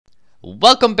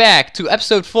Welcome back to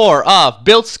episode 4 of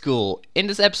Build School. In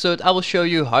this episode I will show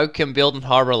you how you can build a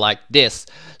harbor like this.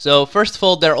 So first of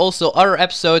all, there are also other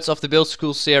episodes of the Build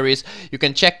School series. You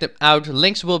can check them out.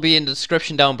 Links will be in the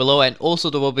description down below, and also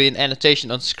there will be an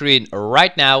annotation on screen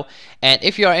right now. And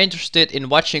if you are interested in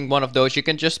watching one of those, you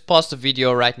can just pause the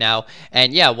video right now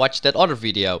and watch that other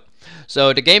video.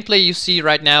 So the gameplay you see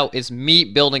right now is me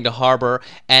building the harbor,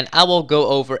 and I will go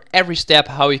over every step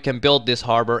how you can build this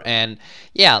harbor. And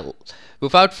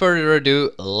without further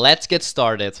ado, let's get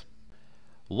started.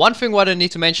 One thing what I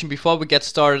need to mention before we get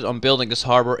started on building this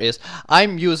harbor is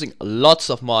I'm using lots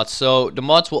of mods. So the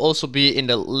mods will also be in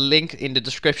the link in the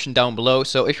description down below.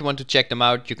 So if you want to check them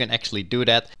out, you can actually do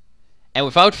that. And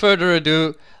without further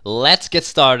ado, let's get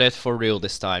started for real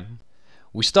this time.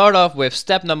 We start off with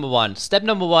step number 1. Step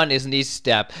number 1 is an easy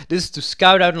step. This is to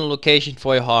scout out a location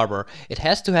for your harbor. It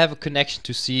has to have a connection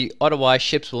to sea, otherwise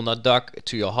ships will not dock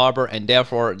to your harbor and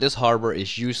therefore this harbor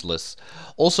is useless.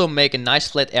 Also make a nice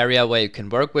flat area where you can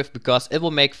work with, because it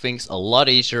will make things a lot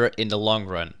easier in the long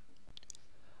run.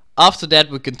 After that,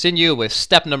 we continue with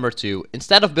step number 2.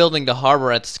 Instead of building the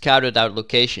harbor at a scouted out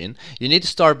location, you need to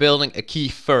start building a quay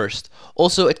first.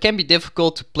 Also, it can be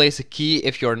difficult to place a quay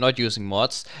if you are not using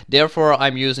mods. Therefore,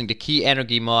 I'm using the Quay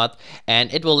Anarchy mod,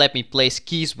 and it will let me place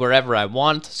quays wherever I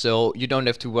want, so you don't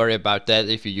have to worry about that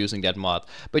if you're using that mod.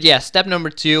 But yeah, step number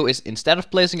 2 is instead of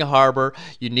placing a harbor,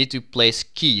 you need to place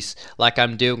quays, like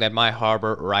I'm doing at my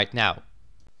harbor right now.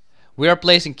 We are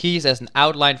placing quays as an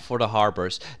outline for the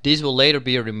harbors. These will later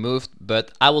be removed,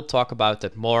 but I will talk about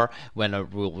that more when I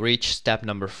will reach step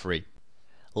number 3.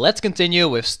 Let's continue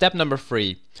with step number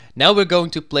 3. Now we're going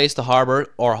to place the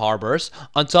harbor or harbors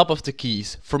on top of the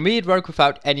quays. For me it worked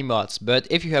without any mods, but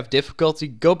if you have difficulty,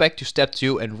 go back to step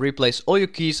 2 and replace all your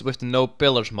quays with the no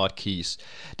pillars mod quays.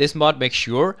 This mod makes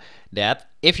sure that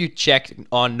if you check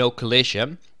on no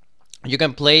collision, you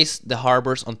can place the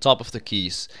harbors on top of the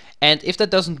quays. And if that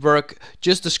doesn't work,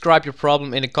 just describe your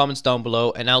problem in the comments down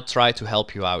below and I'll try to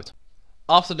help you out.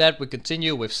 After that, we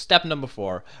continue with step number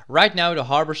 4. Right now the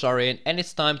harbors are in and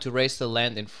it's time to raise the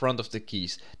land in front of the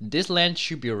quays. This land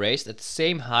should be raised at the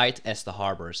same height as the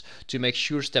harbors to make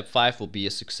sure step 5 will be a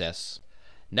success.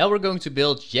 Now we're going to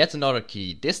build yet another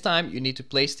quay. This time you need to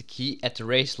place the quay at the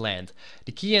raised land.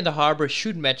 The quay and the harbor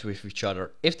should match with each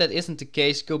other. If that isn't the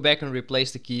case, go back and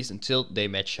replace the quays until they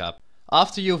match up.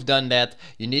 After you've done that,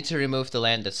 you need to remove the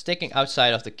land that's sticking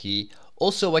outside of the quay.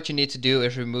 Also, what you need to do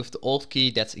is remove the old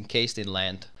quay that's encased in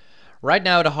land. Right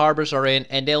now the harbors are in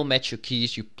and they'll match your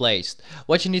quays you placed.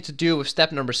 What you need to do with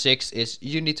step number 6 is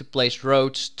you need to place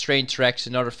roads, train tracks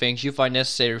and other things you find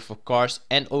necessary for cars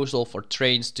and also for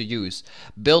trains to use.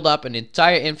 Build up an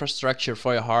entire infrastructure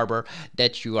for your harbor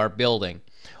that you are building.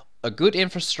 A good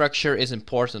infrastructure is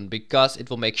important because it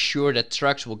will make sure that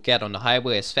trucks will get on the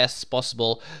highway as fast as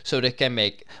possible, so they can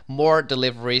make more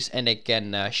deliveries and they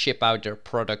can ship out their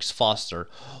products faster.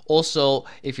 Also,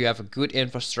 if you have a good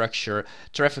infrastructure,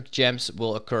 traffic jams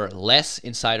will occur less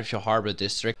inside of your harbor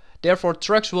district. Therefore,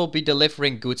 trucks will be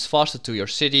delivering goods faster to your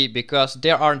city because they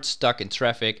aren't stuck in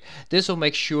traffic. This will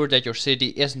make sure that your city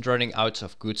isn't running out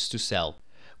of goods to sell.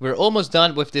 We're almost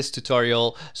done with this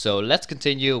tutorial, so let's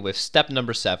continue with step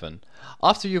number 7.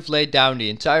 After you've laid down the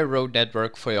entire road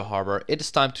network for your harbor, it is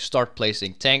time to start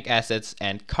placing tank assets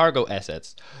and cargo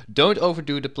assets. Don't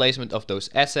overdo the placement of those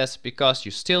assets because you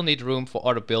still need room for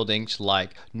other buildings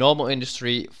like normal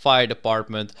industry, fire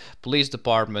department, police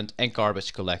department and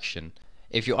garbage collection.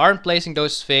 If you aren't placing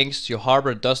those things, your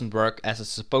harbor doesn't work as it's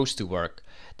supposed to work.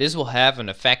 This will have an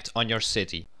effect on your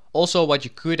city. Also, what you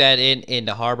could add in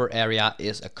the harbor area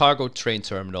is a cargo train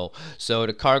terminal. So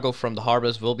the cargo from the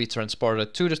harbors will be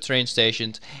transported to the train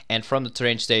stations and from the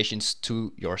train stations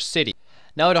to your city.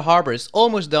 Now the harbor is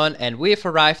almost done and we have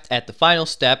arrived at the final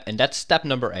step, and that's step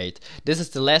number 8. This is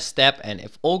the last step, and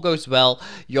if all goes well,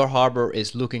 your harbor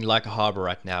is looking like a harbor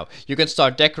right now. You can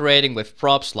start decorating with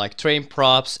props like train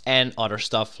props and other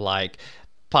stuff like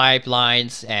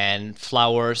pipelines and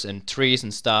flowers and trees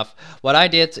and stuff. What I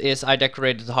did is I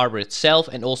decorated the harbor itself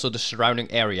and also the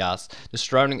surrounding areas. The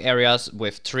surrounding areas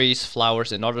with trees,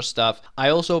 flowers and other stuff. I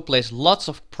also placed lots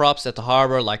of props at the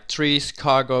harbor like trees,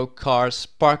 cargo, cars,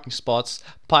 parking spots,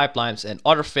 pipelines and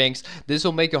other things. This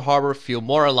will make your harbor feel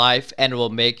more alive and it will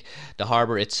make the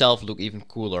harbor itself look even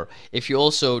cooler. If you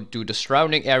also do the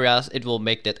surrounding areas, it will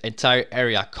make that entire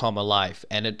area come alive,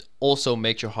 and it also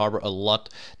makes your harbor a lot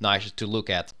nicer to look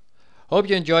at. Hope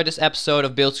you enjoyed this episode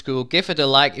of Build School. Give it a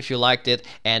like if you liked it,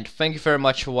 and thank you very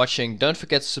much for watching. Don't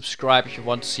forget to subscribe if you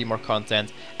want to see more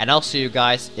content, and I'll see you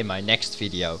guys in my next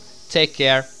video. Take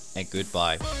care and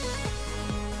goodbye.